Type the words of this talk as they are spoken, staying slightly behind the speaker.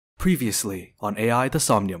Previously on AI the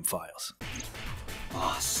Somnium Files.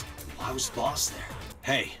 Boss, why was Boss there?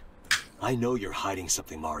 Hey, I know you're hiding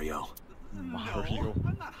something, Mario. Mario.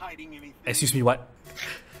 I'm not hiding anything. Excuse me, what?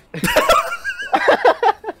 I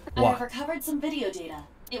have recovered some video data.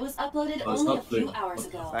 It was uploaded only a few hours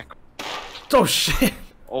ago. Oh shit!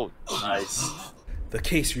 Oh, nice. The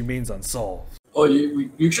case remains unsolved. Oh,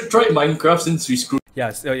 you should try Minecraft since we screwed.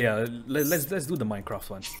 Yes, yeah. Let's do the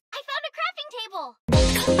Minecraft one. I found a crafting table!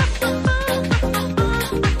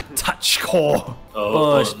 Touch core.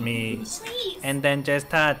 Oh, Push me, Please! and then just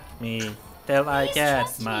touch me till I Please get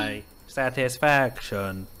trust my me.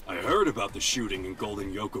 satisfaction. I heard about the shooting in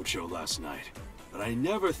Golden Yokocho last night, but I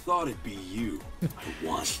never thought it'd be you. I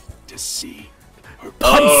want to see her.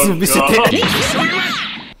 Pansu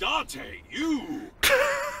Visite. Dante, you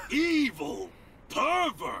evil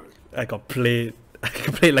pervert! I got played. I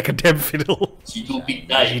can play like a damn fiddle. He do big He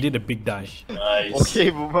die. did a big dive. Nice.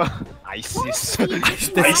 Okay, Boomer. ISIS.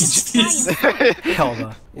 ISIS. Hell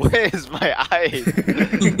no. Where's my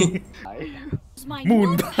eye? My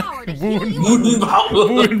Moon. power to Moon. heal you.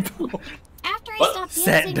 Moon. After I What? stopped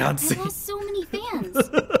Sad dancing, dancing. I lost so many fans.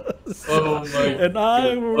 Oh my. And I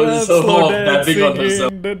Oh, was so slow dabbing on dancing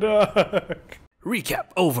herself. in the dark. Recap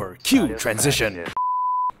over. Cue transition.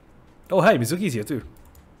 Oh hi, Mizuki's here too.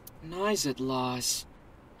 Nice at laws.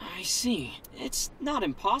 I see. It's not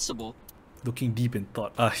impossible. Looking deep in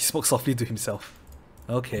thought. He spoke softly to himself.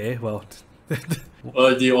 Okay, well.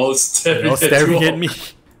 They all staring, They're all staring you. at me.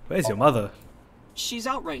 Where's your mother? She's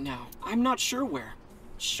out right now. I'm not sure where.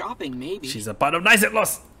 Shopping, maybe. She's a part of Nice at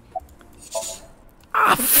Loss.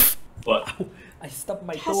 What? I stubbed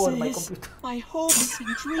my Tessa is my hopes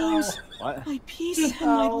and dreams, What? my peace and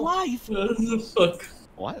my life. What the fuck?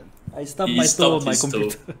 What? I stubbed He my toe on stubbed my his toe.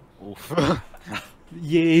 computer. Oof.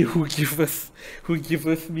 Yay, who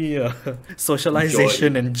giveth me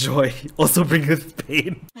socialization and joy, also bringeth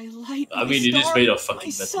pain. My light, I my mean, it is star, made of my fucking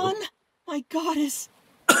metal. sun, my goddess.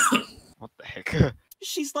 What the heck?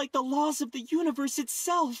 She's like the laws of the universe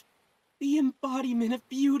itself. The embodiment of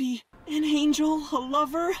beauty. An angel, a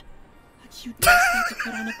lover, a cute mascot to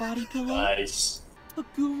put on a body pillow. Nice. A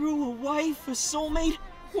guru, a wife, a soulmate,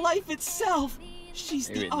 life itself. She's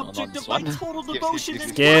Wait, the no, not object this of my one. total Skip, devotion skip,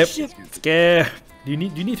 and Skip, worship. skip. Do you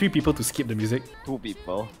need 3 people to skip the music? 2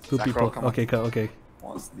 people. Two Sakura, people. come on. Okay, okay.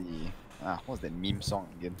 What's the meme song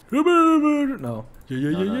again? No.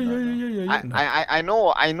 Yeah.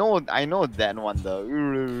 No. I know that one.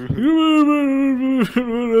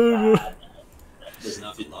 There's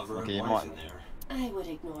enough lover Okay, and you know wife what? in there. I would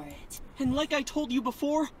ignore it. And like I told you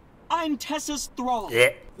before, I'm Tessa's thrall. Yeah.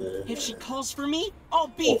 If she calls for me, I'll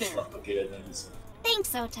be Oh there. fuck. Okay, then it's.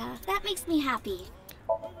 Thanks, Ota. That makes me happy.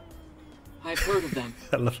 I've heard of them.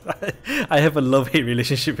 I have a love-hate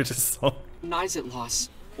relationship with this song. Nizatlos,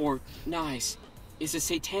 or Nize, is a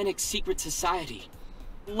satanic secret society.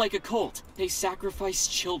 Like a cult, they sacrifice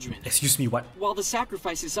children. Excuse me, what? While the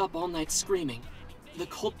sacrifice is up all night screaming, the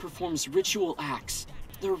cult performs ritual acts.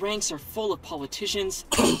 Their ranks are full of politicians,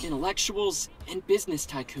 intellectuals, and business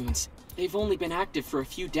tycoons. They've only been active for a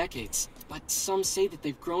few decades, but some say that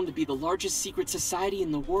they've grown to be the largest secret society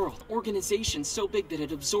in the world. Organization so big that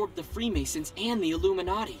it absorbed the Freemasons and the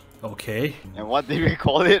Illuminati. Okay. And what did we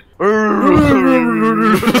call it?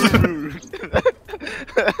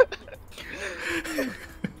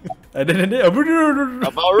 And then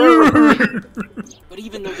But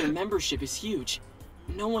even though their membership is huge,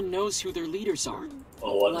 no one knows who their leaders are.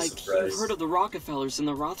 Oh, what a Like, surprise. you've heard of the Rockefellers and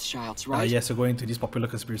the Rothschilds, right? yes, we're going to these popular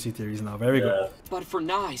conspiracy theories now. Very good. But for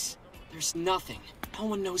Nice, there's nothing. No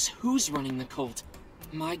one knows who's running the cult.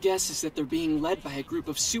 My guess is that they're being led by a group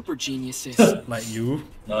of super geniuses. Like you.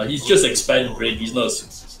 No, he's just expand brain. He's not.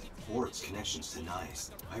 For its connections to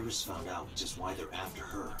Nice, Iris found out just why they're after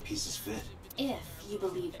her. Pieces fit. If you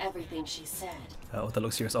believe everything she said. Ota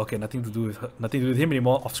looks serious. Okay, nothing to do with her. Nothing to do with him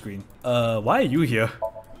anymore. Off screen. Why are you here?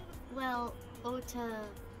 Well, Ota...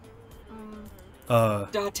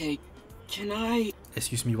 Date, can I...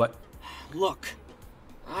 Excuse me, what? Look,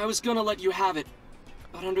 I was gonna let you have it,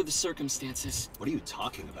 but under the circumstances. What are you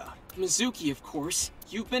talking about? Mizuki, of course.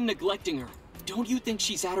 You've been neglecting her. Don't you think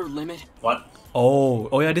she's at her limit? What?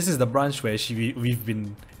 Oh yeah, this is the branch where this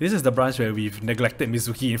is the branch where we've neglected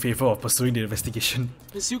Mizuki in favor of pursuing the investigation.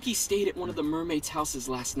 Mizuki stayed at one of the mermaids' houses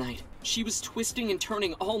last night. She was twisting and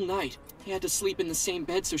turning all night. I had to sleep in the same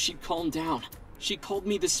bed so she'd calm down. She called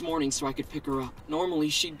me this morning so I could pick her up. Normally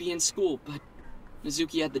she'd be in school, but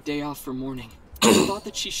Mizuki had the day off for mourning. I thought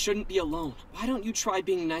that she shouldn't be alone. Why don't you try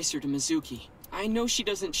being nicer to Mizuki? I know she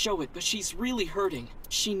doesn't show it, but she's really hurting.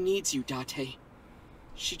 She needs you, Date.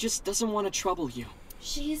 She just doesn't want to trouble you.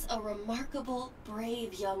 She's a remarkable,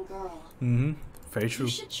 brave young girl. Mm-hmm. Very true.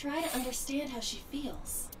 You should try to understand how she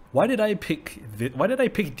feels. Why did I pick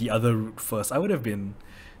the other route first? I would have been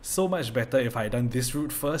so much better if I had done this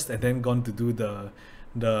route first and then gone to do the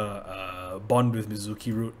bond with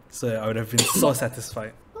Mizuki route. So I would have been so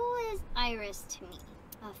satisfied. Who is Iris to me?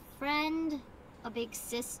 A friend? A big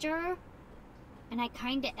sister? And I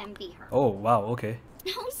kinda envy her. Oh wow, okay.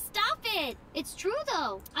 No, stop it! It's true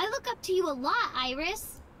though. I look up to you a lot,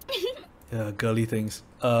 Iris. Yeah, girly things.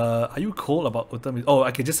 Are you cool about Utami? Oh, I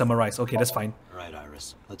can just summarize. Okay, that's fine. Alright,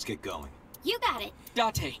 Iris, let's get going. You got it.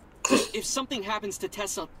 Date, if something happens to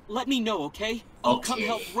Tessa, let me know, okay? I'll come Okay.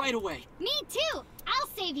 help right away. Me too. I'll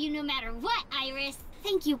save you no matter what, Iris.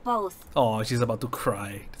 Thank you both. Oh, she's about to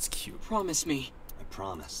cry. That's cute. Promise me. I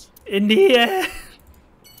promise. In the air.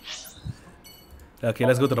 Okay,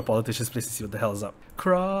 let's go to the politician's place to see what the hell's up.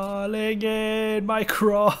 Crawling in my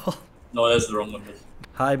crawl. No, that's the wrong one.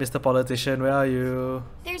 Hi, Mr. Politician, where are you?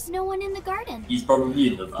 There's no one in the garden. He's probably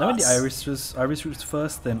in the Now last. the Iris routes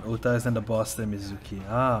first, then Ota's, then the boss, then Mizuki.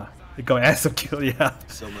 Ah, you got my ass up kill, yeah.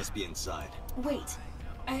 So must be inside. Wait,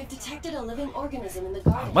 I have detected a living organism in the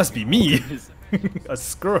garden. Must be me. A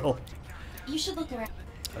squirrel. You should look around.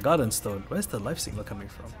 A garden stone. Where's the life signal coming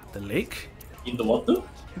from? The lake? In the water?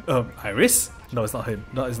 Iris? No, it's not him.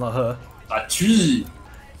 No, it's not her. Achi!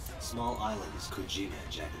 Small island is Kojima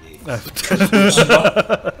in Japanese. The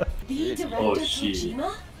director Oh, shit.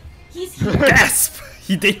 Kojima? He's here. Gasp!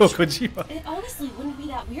 Hideo Kojima. It honestly wouldn't be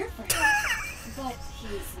that weird for him. But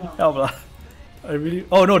he's not. Help lah. I really.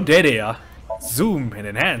 Oh no, there they are. Zoom and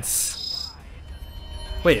enhance.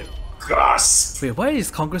 Wait, Gasp! why is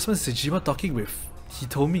Congressman Sejima talking with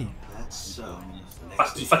Hitomi? That's so.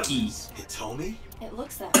 Fucky, fucky. Hitomi? It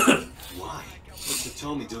looks that way. Why? What's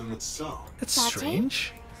Hitomi doing with So? That's Date?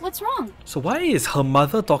 strange. What's wrong? So why is her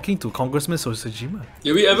mother talking to Congressman Sejima?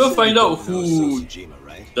 Did we ever find out So who Kojima,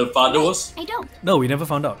 right? the father was? I don't. No, we never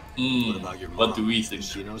found out. What about your mom? What do we think? Does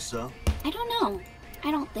she know So? I don't know. I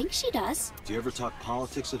don't think she does. Do you ever talk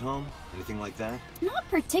politics at home? Anything like that? Not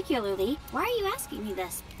particularly. Why are you asking me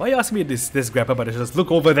this? Why you asking me this grappa, but just look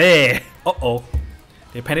over there? Uh-oh.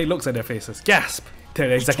 They panic looks at their faces. Gasp! They're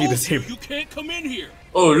exactly the same. You can't come in here.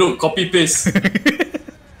 Oh look, copy paste.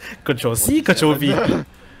 Control C, Control V.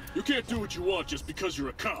 You can't do what you want just because you're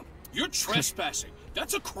a cop. You're trespassing.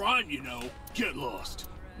 That's a crime, you know. Get lost.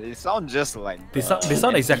 They sound just like They sound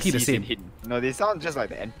exactly the NPCs same. in Hit. No, they sound just like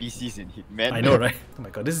the NPCs in Hitman. I know, right? Oh my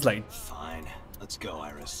god, this is like. Fine. Let's go,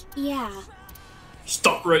 Iris. Yeah.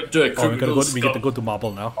 Stop right there, Oh, we criminal get to scum. go to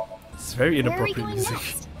Marble now. It's very Where are we inappropriate going music.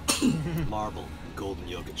 next? Marble, Golden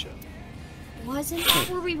Yokocho. Wasn't that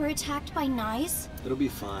where we were attacked by knives? It'll be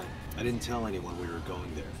fine. I didn't tell anyone we were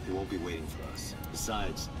going there. They won't be waiting for us.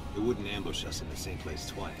 Besides, they wouldn't ambush us in the same place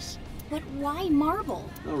twice. But why marble?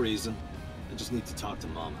 No reason. I just need to talk to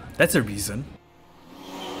Mama. That's a reason.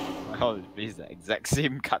 Wow, it's the exact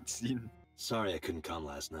same cutscene. Sorry I couldn't come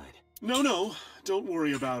last night. No, don't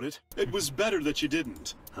worry about it. It was better that you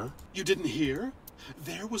didn't. Huh? You didn't hear?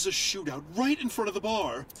 There was a shootout right in front of the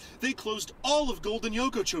bar. They closed all of Golden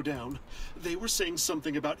Yokocho down. They were saying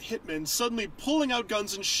something about hitmen suddenly pulling out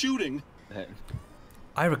guns and shooting.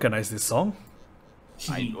 I recognize this song.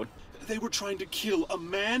 I know. They were trying to kill a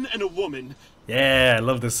man and a woman. Yeah, I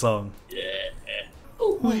love this song.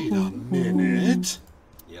 Wait a minute.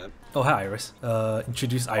 Yep. Oh, hi, Iris.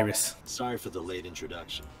 Introduce Iris. Sorry for the late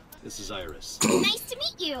introduction. This is Iris. Nice to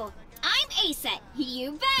meet you. I'm Aset.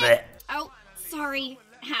 You Bleh. bet. Oh, sorry.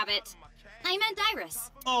 Habit. I meant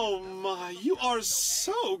Iris. Oh my, you are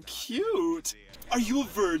so cute. Are you a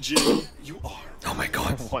virgin? You are. Oh my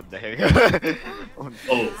god. What the heck?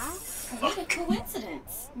 Oh. What a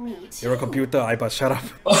coincidence. Me too. You're a computer, Iba, shut up.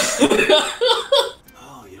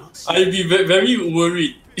 Oh, you don't see. I'd be very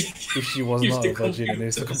worried If she was if not the a virgin and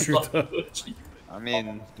it's a computer is not computer. a virgin. I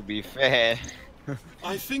mean, to be fair,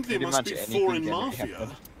 I think they Pretty must much be anything foreign can mafia.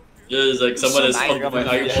 happen. Yeah, it's like someone has Some fucked my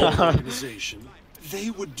mafia. eyeball. Organization. They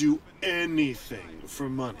would do anything for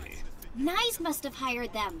money. Knives must have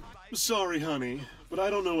hired them. Sorry, honey, but I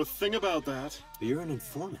don't know a thing about that. But you're an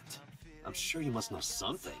informant. I'm sure you must know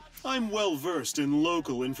something. I'm well versed in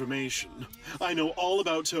local information. I know all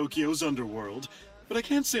about Tokyo's underworld, but I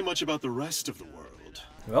can't say much about the rest of the world.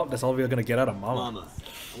 Well, that's all we're gonna get out of Mama. Mama,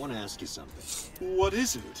 I want to ask you something. What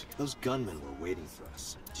is it? Those gunmen were waiting for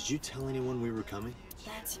us. Did you tell anyone we were coming?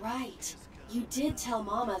 That's right. You did tell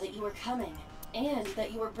Mama that you were coming, and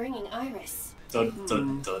that you were bringing Iris. Dun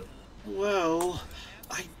dun dun. Well,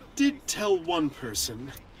 I did tell one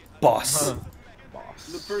person. Boss.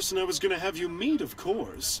 The person I was gonna have you meet, of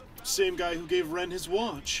course. Same guy who gave Ren his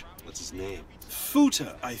watch. What's his name?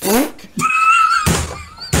 Futa, I think.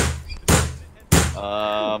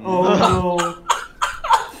 Oh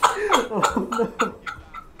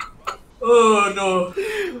Oh no.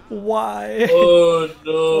 no! Why? Oh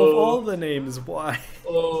Of all no. the names, why?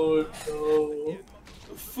 Oh no.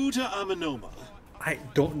 Futa Amanoma. I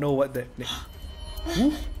don't know what that name.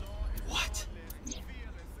 What?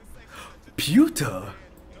 Pewter.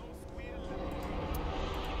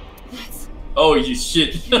 That's Oh, you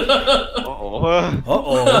shit. Uh-oh.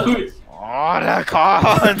 Uh-oh. Oh, the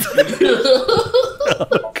con!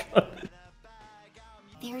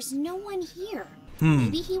 There's no one here. Hmm.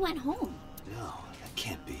 Maybe he went home. No, that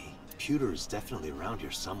can't be. Pewter is definitely around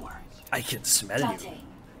here somewhere. I can smell you. Date.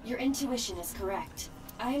 Your intuition is correct.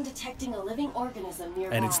 I am detecting a living organism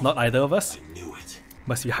nearby. And it's not either of us? I knew it.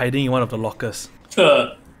 Must be hiding in one of the lockers.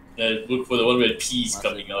 Yeah, look for the one where peas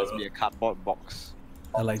coming out. Must be a cardboard box.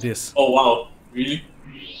 I like this. Oh wow, really?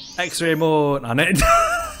 X-ray mode. Ah, net.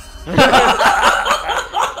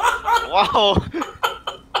 Wow!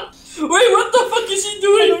 Wait, what the fuck is he I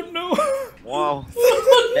doing? don't know. Wow.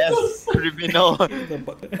 That's criminal.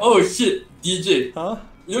 Oh shit, DJ. Huh?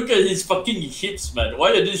 Look at his fucking hips, man. Why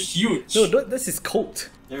are they huge? No, this is coat.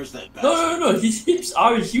 There's that bastard. No, his hips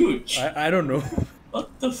are huge. I don't know. What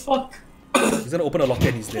the fuck? He's gonna open a locker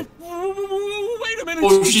and he's dead. Wait a minute.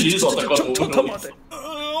 Oh shit, he is on the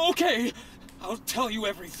Okay, I'll tell you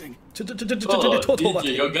everything. Oh,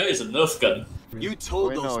 DJ, your guy is a Nerf gun. You told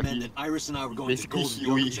Wait, those no, men he- that Iris and I were going to basically Golden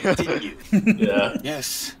Huey. Yokocho, didn't you? Yeah.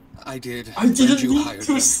 Yes, I did. I didn't Renju need hired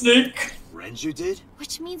to, them. Snake. Renju did?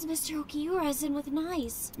 Which means Mr. Okiura is in with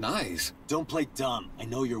Nice. Nice. Don't play dumb. I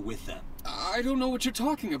know you're with them. I don't know what you're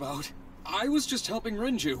talking about. I was just helping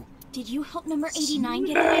Renju. Did you help number 89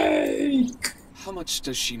 get away? Snake. How much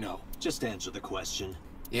does she know? Just answer the question.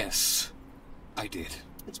 Yes, I did.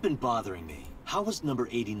 It's been bothering me. How was number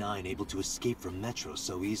 89 able to escape from Metro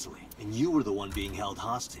so easily? And you were the one being held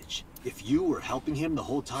hostage. If you were helping him the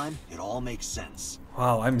whole time, it all makes sense.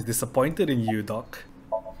 Wow, I'm disappointed in you, Doc.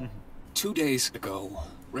 2 days ago,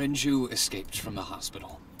 Renju escaped from the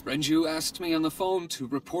hospital. Renju asked me on the phone to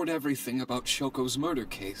report everything about Shoko's murder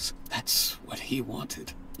case. That's what he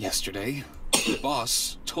wanted. Yesterday, the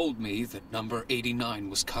boss told me that number 89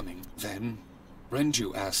 was coming. Then,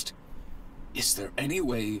 Renju asked, "Is there any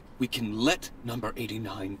way we can let number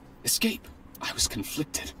 89 escape?" I was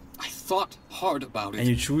conflicted. I thought hard about And it.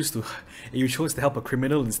 you chose to help a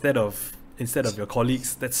criminal instead of your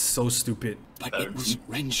colleagues. That's so stupid. But it was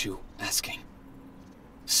Renju asking.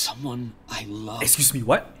 Someone I love. Excuse me,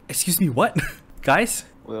 what? Excuse me, what? Guys?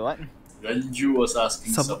 Wait, what? Renju was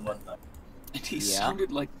asking Some- someone. And he Yeah?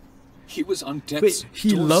 sounded like he was on death's Wait, he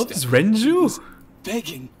loves doorstep. Renju? He was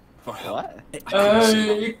begging for help. What? I couldn't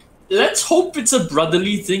say no. Let's hope it's a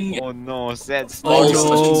brotherly thing. Oh no, sad Oh, story.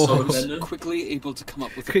 no. I was quickly able to come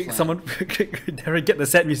up with a Quick, plan. someone, quick, Darren, get the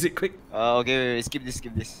sad music, quick. Okay, wait, skip this.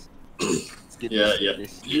 Skip Yeah, this, yeah. skip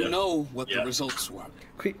this. You know what Yeah. the results were.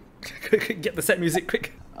 Quick, get the sad music,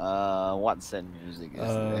 quick. What sad music is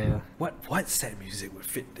there? What sad music would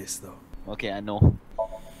fit this though? Okay, I know.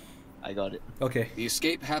 I got it. Okay. The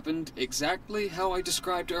escape happened exactly how I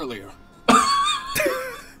described earlier.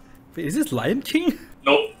 Wait, is this Lion King?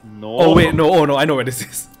 Nope. No. Oh wait, no, oh no, I know what this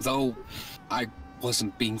is. Though I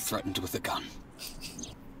wasn't being threatened with a gun.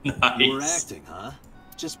 Nice. You were acting, huh?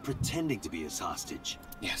 Just pretending to be his hostage.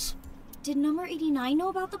 Yes, Did number 89 know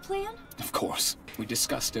about the plan? of course. We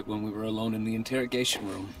discussed it when we were alone in the interrogation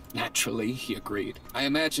room. Naturally, he agreed. I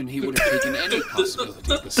imagine he would have taken any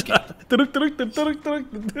possibility of escape.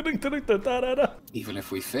 Even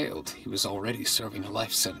if we failed, he was already serving a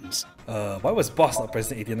life sentence. Why was Boss not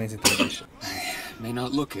present at 89's interrogation? May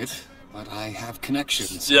not look it, but I have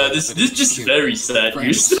connections. Yeah, this just Cute. very sad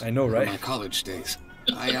news. Friends I know, from right? my college days.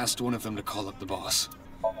 I asked one of them to call up the boss.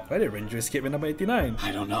 Why did Renju escape with number 89?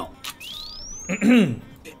 I don't know.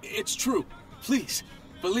 It's true. Please,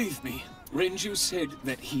 believe me. Renju said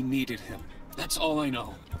that he needed him. That's all I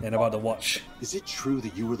know. And about the watch. Is it true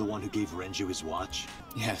that you were the one who gave Renju his watch?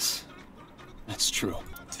 Yes, that's true.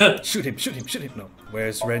 Shoot him, no.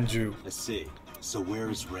 Where's Renju? I see. So where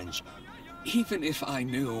is Renju? Even if I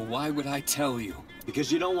knew, why would I tell you?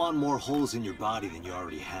 Because you don't want more holes in your body than you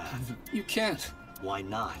already have. You can't. Why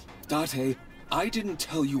not? Date, I didn't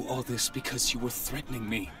tell you all this because you were threatening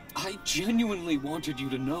me. I genuinely wanted you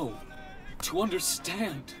to know. To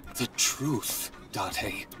understand the truth,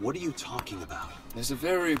 Date. What are you talking about? There's a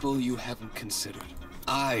variable you haven't considered.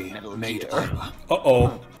 I Metal made Gear. Aiba.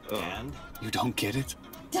 Uh-oh. And? You don't get it?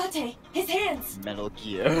 Date, his hands! Metal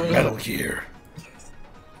Gear. Metal Gear.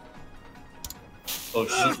 Oh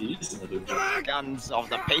shit, he is another joke. Guns of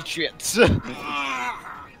the Patriots. Date!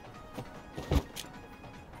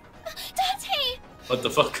 What the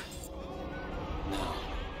fuck?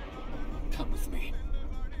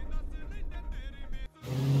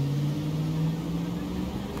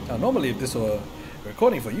 Now, normally if this were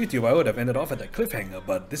recording for YouTube, I would have ended off at that cliffhanger,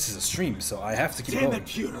 but this is a stream, so I have to keep Damn going. it,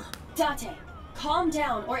 Pewter. Date, calm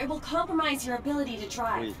down or it will compromise your ability to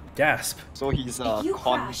drive. Wait, Gasp. so he's a If you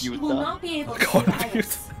crash, you will computer. not be able to survive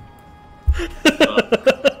us.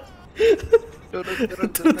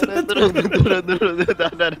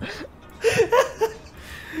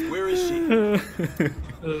 Where is she?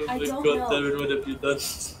 Oh I my don't god, know. damn it, what have you done?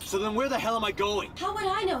 So then where the hell am I going? How would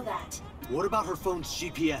I know that? What about her phone's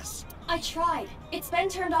GPS? I tried. It's been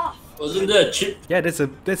turned off. Wasn't there a chip? Yeah, there's a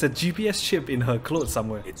GPS chip in her clothes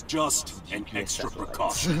somewhere. It's just an extra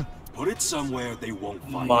precaution. Put it somewhere they won't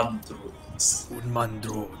find it. Mandrones. Unman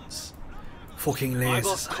drones. Fucking I laser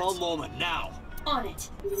must call sights. Moma now. On it.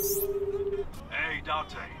 Hey,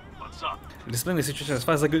 Dante, what's up? Displaying the situation as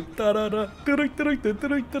fast as I could. Ta-da-da,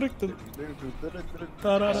 ta-da-da-da-da-da-da-da.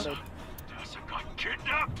 Ta-da-da. Tessa got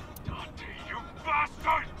kidnapped? Dante, you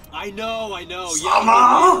bastard! I know.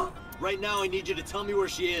 Sama! Yeah. Right now, I need you to tell me where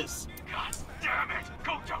she is. God damn it!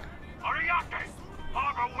 Goto! Ariake!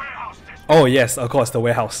 Harbor warehouse district! Oh yes, of course, the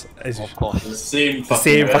warehouse. As Of course. The same the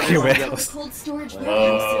same fucking warehouse. warehouse. Cold storage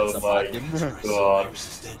warehouse. Oh my god. Where's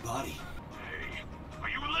his dead body? Hey, are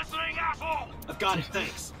you listening, asshole? I've got it,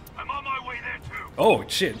 thanks. I'm on my way there too. Oh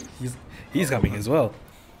shit, he's coming as well.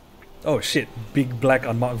 Oh shit, big black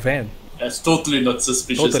unmarked van. That's totally not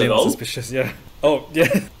suspicious Totally at not all. suspicious, yeah. Oh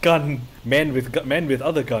yeah, gun. Man with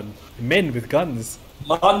other gun. Men with guns.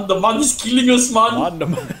 Man, the man is killing us, man. Man, the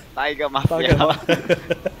man. Tiger Tiger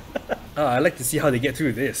Mafia. I like to see how they get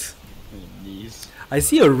through this. Knees. I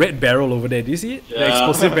see a red barrel over there. Do you see it? The Yeah.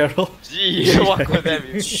 explosive barrel. Gee, what could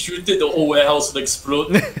that be? Shoot it, the whole warehouse will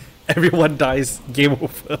explode. Everyone dies. Game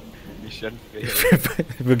over. Mission failed.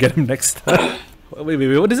 We'll get him next time.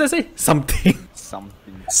 Wait. What does that say? Something.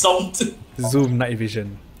 Something. Something. Zoom night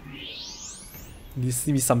vision. You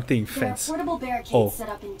see me something There are fence. portable barricades Oh. set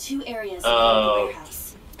up in 2 areas Oh. around the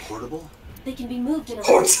warehouse. Portable? They can be moved in a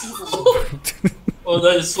Port- easily. Oh,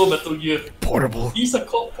 that is so Metal Gear. Portable. These are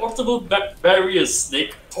called portable barriers,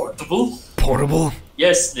 Snake. Portable? Portable.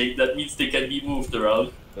 Yes, Snake, that means they can be moved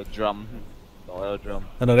around. The drum. The oil drum.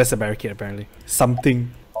 Oh no, that's a barricade apparently.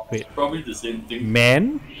 Something. Wait. Probably the same thing.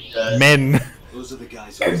 Man? Yeah. Men. Those are the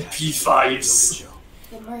guys who attacked MP5s.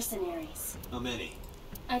 The mercenaries. How many?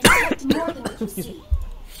 I detect more than we can see.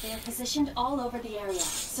 They are positioned all over the area,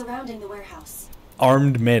 surrounding the warehouse.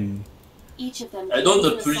 Armed men. Each of them. I don't carries an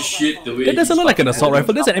assault appreciate rifle. the way That doesn't he's look like an fucking assault holding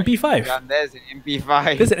rifle. That's an MP5. Gun, there's an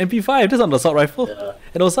MP5. There's an MP5. That's not an assault rifle. Yeah.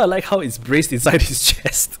 And also, I like how it's braced inside his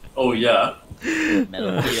chest. Oh yeah.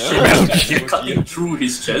 Metal Cutting through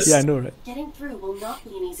his chest. Yeah, I know, right? Getting through will not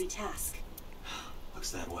be an easy task.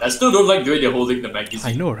 Looks that way. I still don't like the way they're holding the magazine.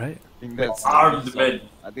 I know, right? I think that's Armed men.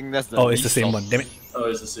 I think that's the Oh, it's the same least one. of- Damn it. Oh,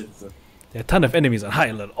 it's the same. There are a ton of enemies on high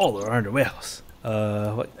alert all around the warehouse.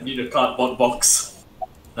 What? I need a cardboard box.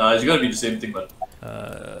 Nah, it's gotta be the same thing, man.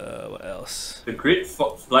 What else? The crate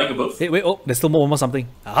flying above. Wait, oh, there's still more, one more something.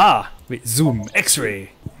 Aha! Wait, zoom,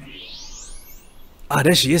 X-ray. Ah,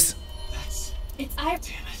 there she is. It's I. Damn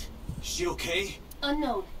it. Is she okay?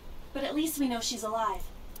 Unknown, but at least we know she's alive.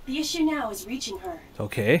 The issue now is reaching her.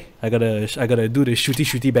 Okay, I gotta do the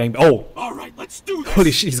shooty bang. Oh, Alright, let's do this!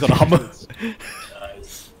 holy shit, he's got a Hummer.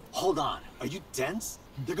 Nice. Hold on. Are you dense?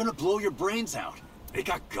 They're gonna blow your brains out. They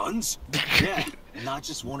got guns? Yeah, and not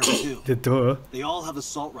just one or two. The door. They all have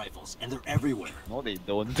assault rifles, and they're everywhere. No, they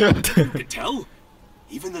don't. You can tell?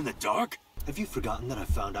 Even in the dark? Have you forgotten that I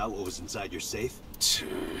found out what was inside your safe?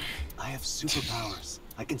 I have superpowers.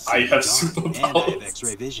 I can see I in the have dark, and I have superpowers.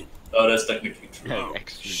 X-ray vision. Oh, that's technically true. Oh,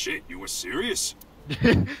 Extra. shit, you were serious?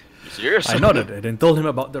 Serious? I nodded and then told him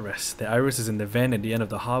about the rest. The Iris is in the van at the end of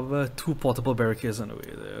the harbor. 2 portable barricades on the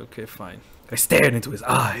way there. Okay, fine. I stared into his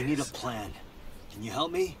I need a eyes. plan. Can you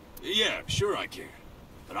help me? Yeah, sure I can.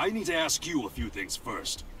 But I need to ask you a few things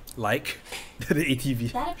first. Like the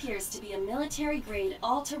ATV. That appears to be a military-grade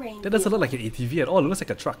all-terrain. That doesn't vehicle. look like an ATV at all. It looks like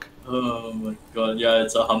a truck. Oh my god, yeah,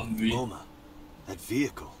 it's a Humvee. Moma, that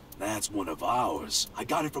vehicle. That's one of ours. I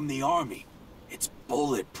got it from the army. It's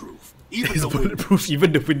bulletproof. Even It's the windows. bulletproof.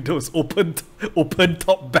 Even the windows open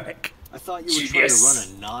top back. I thought you were trying to Genius.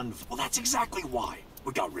 run a non... Well, that's exactly why.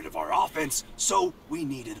 We got rid of our offense, so we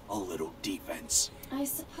needed a little defense. I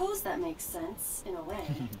suppose that makes sense, in a way.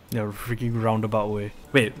 Yeah, freaking roundabout way.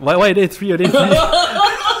 Wait, why are there 3 of them?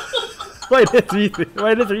 Why are there 3?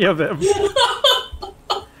 Why are there 3 of them?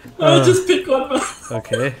 Just pick one, man.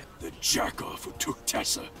 Okay. The jackoff who took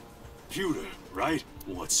Tessa. Pewter, right?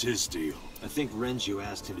 What's his deal? I think Renju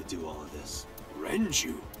asked him to do all of this.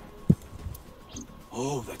 Renju?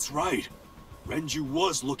 Oh, that's right. Renju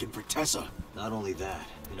was looking for Tessa. Not only that,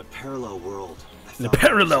 in a parallel world, I In a found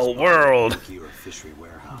parallel Tesla's world. Ukiura fishery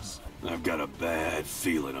warehouse. I've got a bad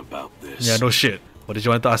feeling about this. Yeah, no shit. What did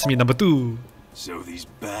you want to ask me, number 2? So these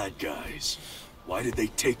bad guys, why did they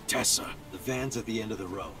take Tessa? The van's at the end of the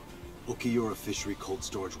row. Ukiura fishery cold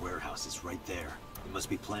storage warehouse is right there. They must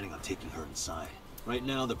be planning on taking her inside. Right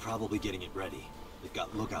now, they're probably getting it ready. They've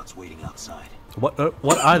got lookouts waiting outside. What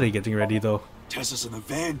are they getting ready though? Tessa's in the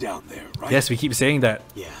van down there, right? Yes, we keep saying that.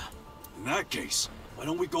 Yeah. In that case, why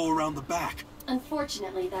don't we go around the back?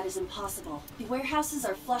 Unfortunately, that is impossible. The warehouses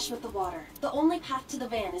are flush with the water. The only path to the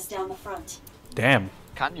van is down the front. Damn.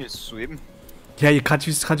 Can't you swim? Yeah, you can't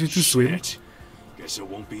you just swim? Shit. Guess it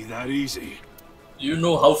won't be that easy. You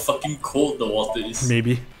know how fucking cold the water is.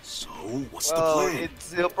 Maybe. So, what's Well, the plan?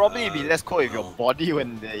 it'll probably be less cold if your body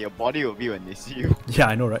your body will be when they see you. Yeah,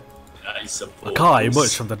 I know, right? I suppose. A car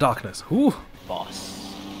emerged from the darkness. Who?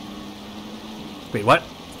 Boss. Wait, what?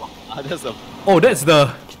 There's a Oh, that's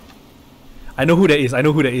the. I know who that is. I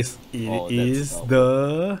know who that is. It Oh, that's is the-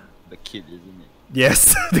 the. the kid, isn't it?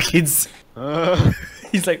 Yes, the kids.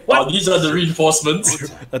 He's like, Oh, what? these are the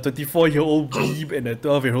reinforcements. A 24-year-old weeb and a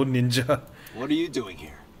 12-year-old ninja. What are you doing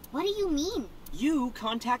here? What do you mean? You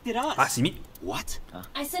contacted us. Ah, see me? What?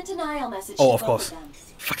 I sent an IL message Oh, to of both course. of them.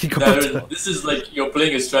 Fucking computer. Darren, this is like you're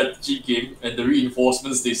playing a strategy game and the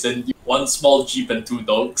reinforcements they send you 1 small jeep and 2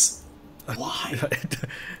 dogs. Why?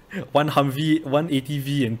 1 Humvee, 1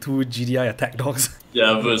 ATV, and 2 GDI attack dogs.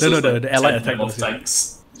 Yeah, versus no, like the allied 10 attack of dogs, yeah.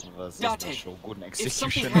 tanks. Versus Date, the Shogun If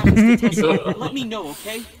something execution. happens to Tessa, let me know,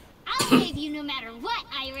 okay? I'll save you no matter what,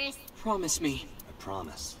 Iris. Promise me. I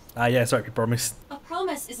promise. Ah, yeah, sorry, we promised. A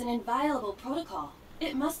promise is an inviolable protocol.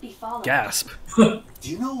 It must be followed. Gasp. Do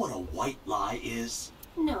you know what a white lie is?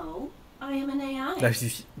 No, I am an AI. Like,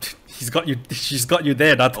 he's got you. She's got you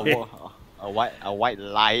there, Date. A white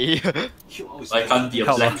lie. You always Why can't be a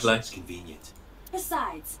How black much? line? It's convenient.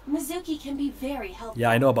 Besides, Mizuki can be very helpful. Yeah,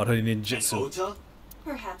 I know about her And ninjutsu. Ota?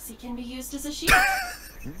 Perhaps he can be used as a shield.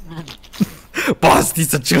 Boss,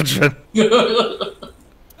 these are children.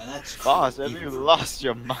 That's Boss, have you lost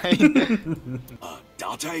your mind?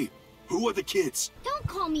 Dante, who are the kids? Don't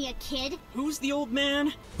call me a kid. Who's the old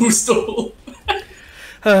man? Who stole?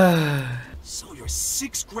 So your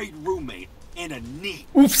 6th grade roommate and a NEET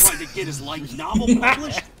Oops. trying to get his light novel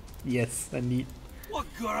published? Yes, I need. What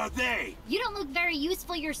good are they? You don't look very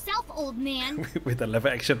useful yourself, old man. With a lever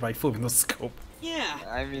action rifle with no scope. Yeah.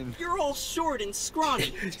 I mean, You're all short and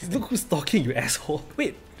scrawny. Look who's talking, you asshole.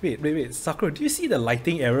 Wait. Sakura, do you see the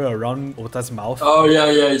lighting error around Ota's mouth? Oh yeah,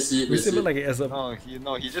 I see. Does it look like it has a.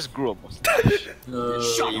 he just grew a mustache.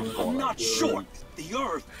 Shut up, I'm not short. The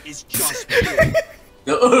Earth is just big.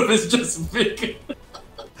 The Earth is just big.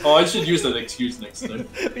 Oh, I should use that excuse next time.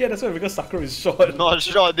 Yeah, that's why, because Sakura is short. Not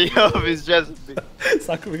sure, the Earth is just big.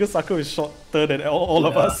 Because Sakura is shorter than all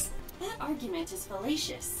of us. That argument is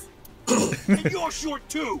fallacious. And you're short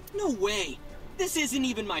too. No way. This isn't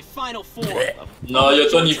even my final form. No, your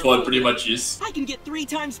 24 pretty much is. I can get 3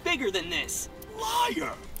 times bigger than this.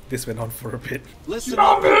 Liar. This went on for a bit. Listen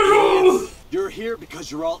up, you idiots. You're here because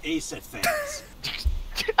you're all ASET fans.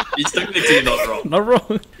 He's technically not wrong. Not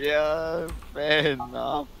wrong. Yeah, fair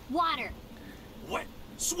enough. Water. Wet,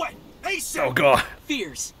 sweat, ASAP. Oh god.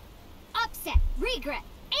 Fears. Upset. Regret.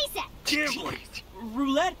 ASAP. Gambling.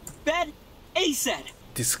 Roulette. Bed. ASET.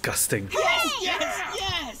 Disgusting. Yes! Yes!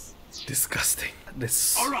 Yes! Disgusting.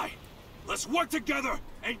 This. All right, let's work together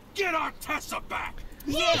and get our Tessa back.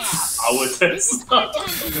 Yeah! Our test. Time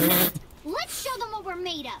to connect. Let's show them what we're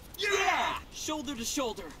made of. Yeah! Shoulder to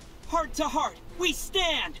shoulder. Heart to heart. We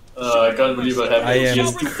stand. I can't believe I have I am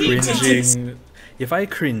just cringing. If I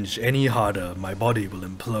cringe any harder, my body will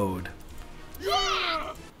implode.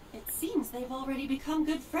 It seems they've already become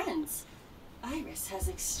good friends. Iris has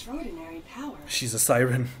extraordinary power. She's a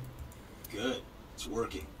siren. Good. It's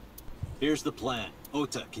working. Here's the plan.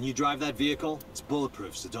 Ota, can you drive that vehicle? It's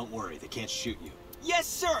bulletproof, so don't worry. They can't shoot you. Yes,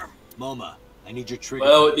 sir. Moma, I need your trigger.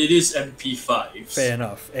 Well, it is MP5. Fair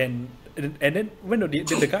enough. And then when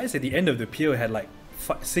the guys at the end of the pier had like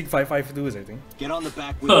SIG 552s, I think. Get on the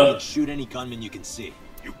back wheel and shoot any gunman you can see.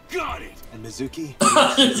 You got it. And Mizuki,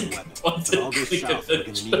 use your weapon. Want If it all to goes click south, it.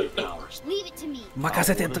 we're gonna need your powers. Leave it to me.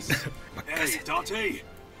 Makasete. Hey, Dante.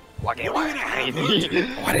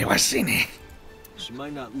 She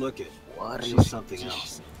might not look it. She's something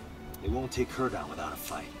else. They won't take her down without a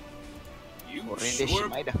fight. You Horrendous sure?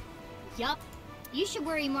 Shimada. Yup. You should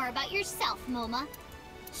worry more about yourself, Moma.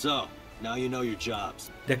 So, now you know your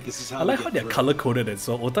jobs. This is how I like we how get they're through. color coded and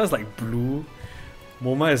so Ota's like blue,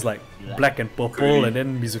 Moma is like black and purple, and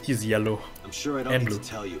then Mizuki is yellow. I'm sure I don't and need blue. to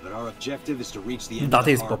tell you, but our objective is to reach the end Date of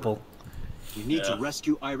the is harbor. purple. You need to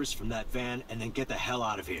rescue Iris from that van and then get the hell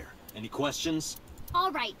out of here. Any questions?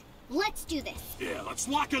 All right, let's do this. Yeah, let's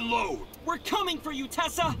lock and load. We're coming for you,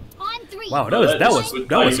 Tessa! On 3. Wow, that was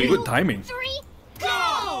good timing. 3, go!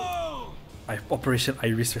 Go! Operation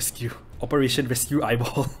Iris Rescue. Operation Rescue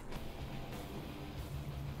Eyeball.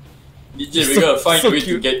 DJ, we gotta find a way to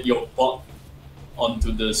cute. get your bot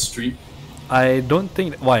onto the stream. I don't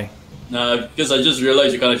think why. Nah, because I just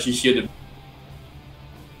realized you can't actually hear the.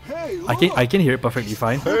 Hey, I can hear it perfectly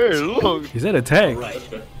fine. Hey, look! Is that a tag? Right,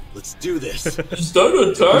 let's do this. Is that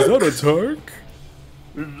a tag? Is that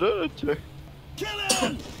a tag? Kill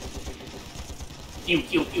him!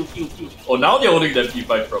 Ew. Oh, now they're holding the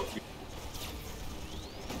MP5 properly.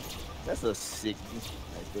 That's a sick,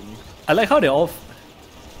 I think. I like how they all.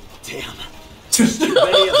 Damn. Too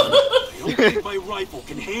many of them. I don't think my rifle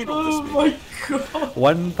can handle Oh this. my god.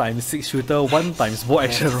 1x6 shooter, 1x bow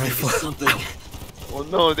action rifle. Something. Oh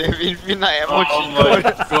no, they have infinite ammo. Oh my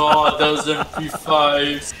god, those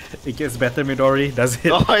MP5s. It gets better, Midori, does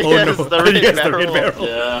it? Oh, yes, the red Yes, barrel.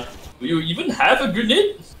 Yeah. Do you even have a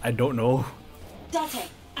grenade? I don't know. Date,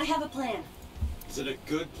 I have a plan. Is it a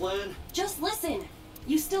good plan? Just listen.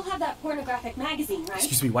 You still have that pornographic magazine, right?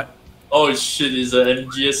 Excuse me, what? Oh shit, is a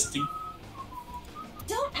MGS thing.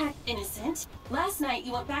 Don't act innocent. Last night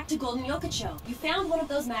you went back to Golden Yokocho. You found one of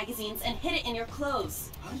those magazines and hid it in your clothes.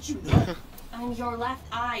 How did you know? I'm your left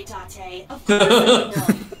eye, Date. Of course I would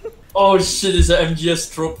know. Oh shit, is a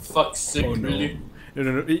MGS trope. Fuck's sake, Oh no. really?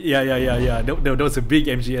 No. Yeah. That was a big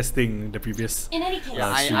MGS thing, the previous. In any case,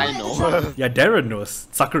 I know. Yeah, Darren knows.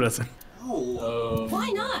 Sakura doesn't. Oh, why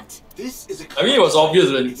not? this is a. I mean, it was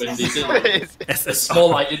obvious when they said the SS.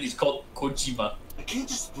 small island is called Kojima. I can't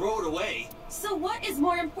just throw it away. So what is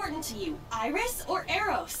more important to you, Iris or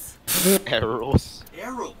Eros? Arrows.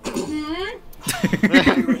 Arrow. Hmm?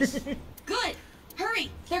 Iris. Good. Hurry,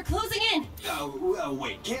 they're closing in.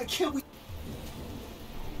 Wait, can't we?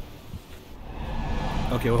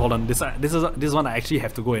 Okay, well, hold on. This is one I actually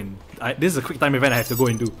have to go in. This is a quick time event I have to go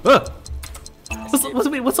and do.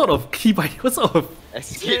 What sort of key by? What sort of?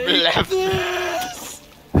 Escape left.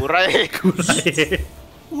 Right.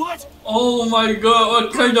 What? Oh my god,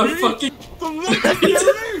 what kind of fucking.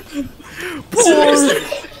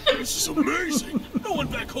 This is amazing. No one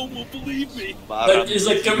back home will believe me. Like, it's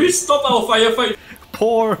like, can we stop our firefight?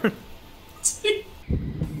 Porn.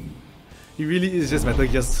 He really is just Metal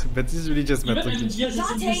Gear. But this is really just Even Metal Gear. MGS is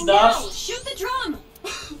in Date, this now! dust. Shoot the drum!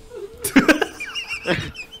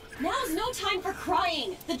 Now's no time for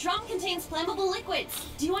crying. The drum contains flammable liquids.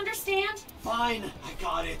 Do you understand? Fine, I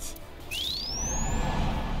got it.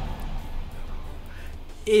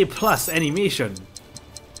 A+ animation.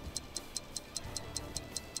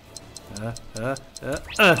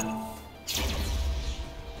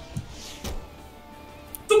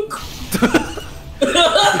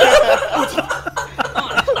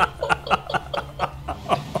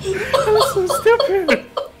 So stupid.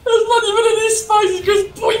 There's not even any spice, it's just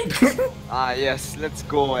boink! Ah yes, let's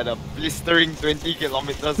go at a blistering 20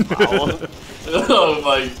 kilometers per hour. Oh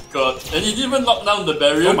my god. And he didn't even knock down the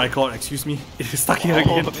barrier. Oh my god, excuse me. It is stuck here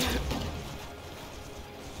again.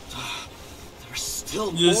 There's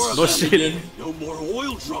still Yes, more of no them. shit. again. No more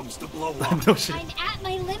oil drums to blow up. No shit. I'm at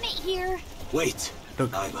my limit here. Wait,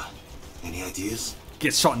 Look. Aiba, any ideas?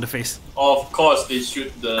 Get shot in the face. Of course, they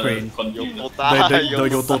shoot the Crane. conductor. The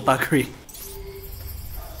Yotota crane.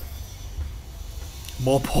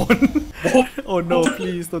 More porn. Oh no,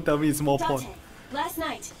 please don't tell me it's more porn. Date, last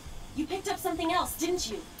night, you picked up something else, didn't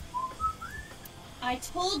you? I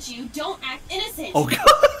told you, don't act innocent. Oh god.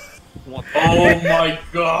 Oh my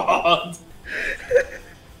god!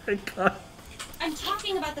 I can't. I'm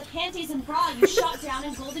talking about the panties and bra you shot down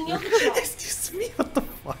in Golden Yokocho. Excuse me, what the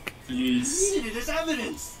fuck? Please. Needed as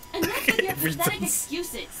evidence. Enough with your pathetic Evidence.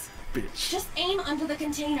 excuses. Bitch. Just aim under the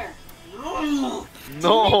container. No,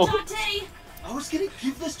 No. Date, I was gonna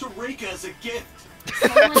give this to Reika as a gift.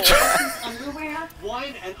 someone else's underwear.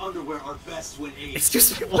 Wine and underwear are best when aged.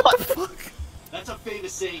 Excuse me, what the fuck? That's a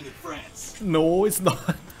famous saying in France. No, it's not.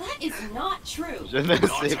 That is not true. Je ne sais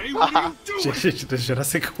Dante, what are pas. you doing? Je ne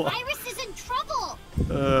sais quoi. Iris is in trouble.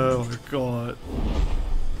 Oh my god.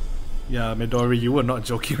 Yeah, Midori, you were not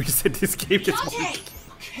joking when you said this game is more.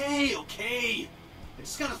 Date, Okay. I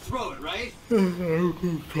just gotta throw it, right?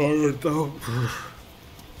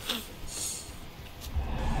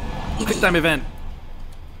 Quick time event.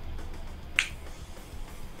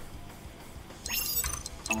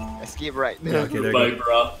 Escape right. Yeah, okay, there you Goodbye,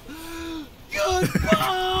 go.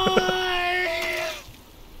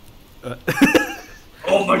 bruh.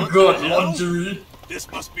 Oh my god, lingerie! This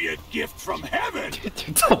must be a gift from heaven!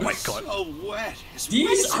 Oh my god. So wet. As wet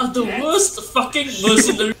These as are it the gets. worst fucking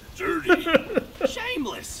mercenaries. Dirty.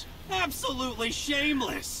 Shameless. Absolutely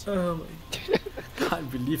shameless. Can't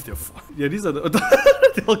believe they're yeah, these are the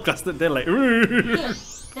they're all clustered. They're like Good.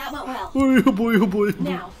 That went well. oh boy, oh boy.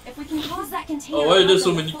 Now, if we can cause that container. Oh, why are there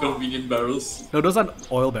so to many fall- convenient barrels? No, those aren't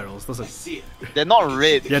oil barrels. Those are See it. They're not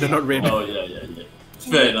red. yeah, they're not red. Oh, yeah. Can you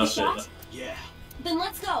Fair make enough, the fair shot? enough. Yeah. Then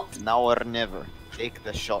let's go. Now or never. Take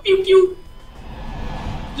the shot. Pew pew!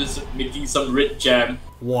 Just making some red jam.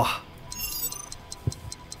 Wow.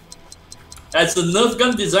 As a Nerf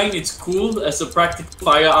gun design, it's cool. As a practical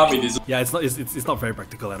firearm, it is. Yeah, it's not. It's not very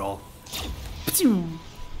practical at all.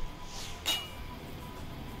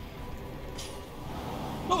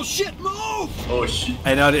 Oh shit, move! Oh shit.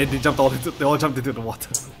 And now they jumped all into. They all jumped into the water.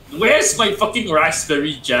 Where's my fucking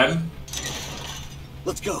raspberry jam?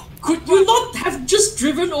 Let's go. Could you not have just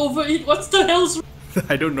driven over it? What's the hell's...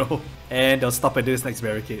 I don't know. And they'll stop at this next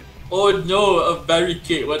barricade. Oh no, a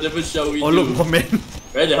barricade. Whatever shall we Oh do? look, more men.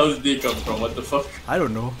 Where the hell did they come from? What the fuck? I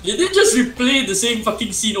don't know. Did they just replay the same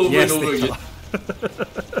fucking scene over Yes, and over they again? are.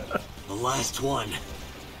 The last one.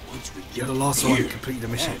 Once we You're get the last here. one. Complete the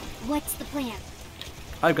mission. What's the plan?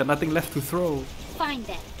 I've got nothing left to throw. Fine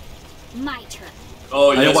then. My turn.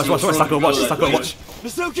 Oh Hey, yes, watch, you watch, watch, throw Sakura, the watch, girl Sakura, like- watch.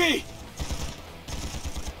 Mizuki!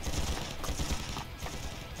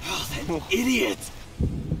 Oh, that idiot!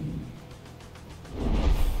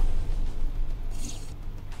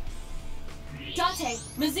 Date,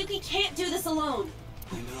 Mizuki can't do this alone.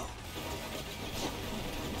 I know.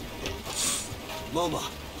 Moma,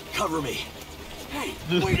 cover me. Hey,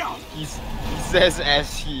 wait up! He says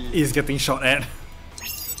as he He's getting shot at.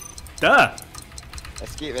 Duh!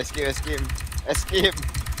 escape, escape, escape, escape.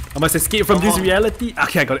 I must escape from this reality.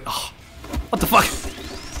 Okay, I got it. Oh, what the fuck?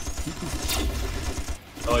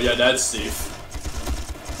 Oh yeah, that's safe.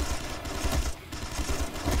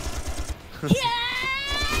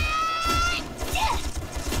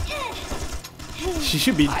 She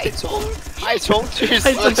should be. 爱从去死，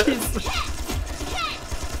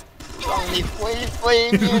让你灰飞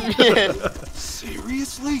烟灭。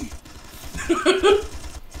 Seriously?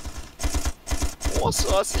 我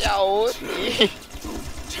说小你，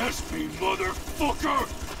 Test me, motherfucker!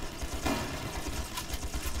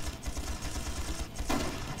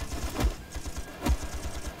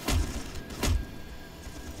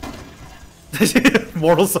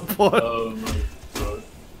 Moral support. Oh my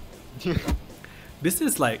god. This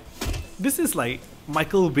is like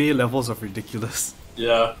Michael Bay levels of ridiculous.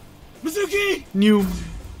 Yeah. Mizuki! New.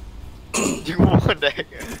 you want that?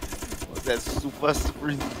 What's that super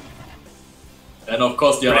sprint? And of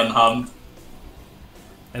course they're Right. unharmed.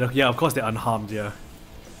 And yeah, of course they're unharmed. Yeah,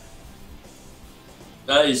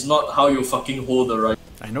 That is not how you fucking hold the right.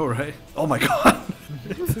 I know, right? Oh my god.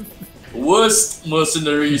 Worst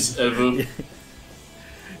mercenaries ever.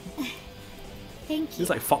 Thank you. It's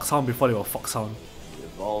like Foxhound before they were Foxhound.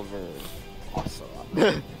 Revolver.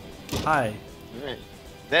 Awesome. Hi. Right.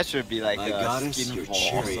 That should be like My a goddess, skin your for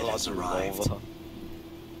chariot Ocelot has arrived. revolver.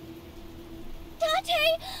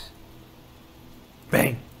 Dante!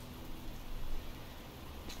 Bang.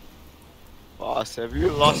 Boss, have you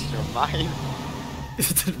lost your mind?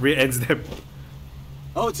 Ray ends them.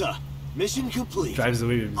 Ota, mission complete. Drives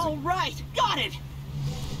away with music. All right, got it.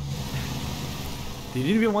 They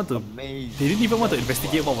didn't even want to. Amazing. They didn't even want to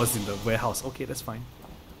investigate what was in the warehouse. Okay, that's fine.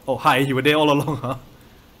 Oh, hi, you were there all along, huh?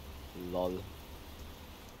 Lol.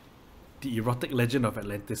 The Erotic Legend of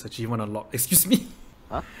Atlantis achievement unlocked. Excuse me.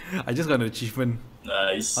 Huh? I just got an achievement.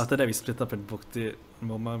 Nice. After that, we split up and booked it.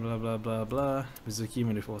 Moma, blah blah blah blah. Mizuki,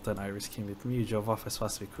 Minifota, and Iris came with me. We drove off as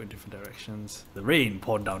fast as we could in different directions. The rain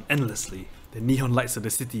poured down endlessly. The neon lights of the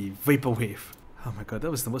city vaporwave. Oh my god,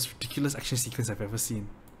 that was the most ridiculous action sequence I've ever seen.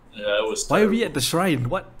 Yeah, it was. Why are we terrible. at the shrine?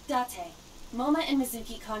 What? Date, Moma and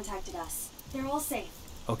Mizuki contacted us. They're all safe.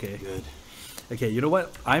 Okay. Good. Okay, you know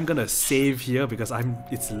what? I'm gonna save here because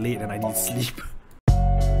it's late and I need sleep.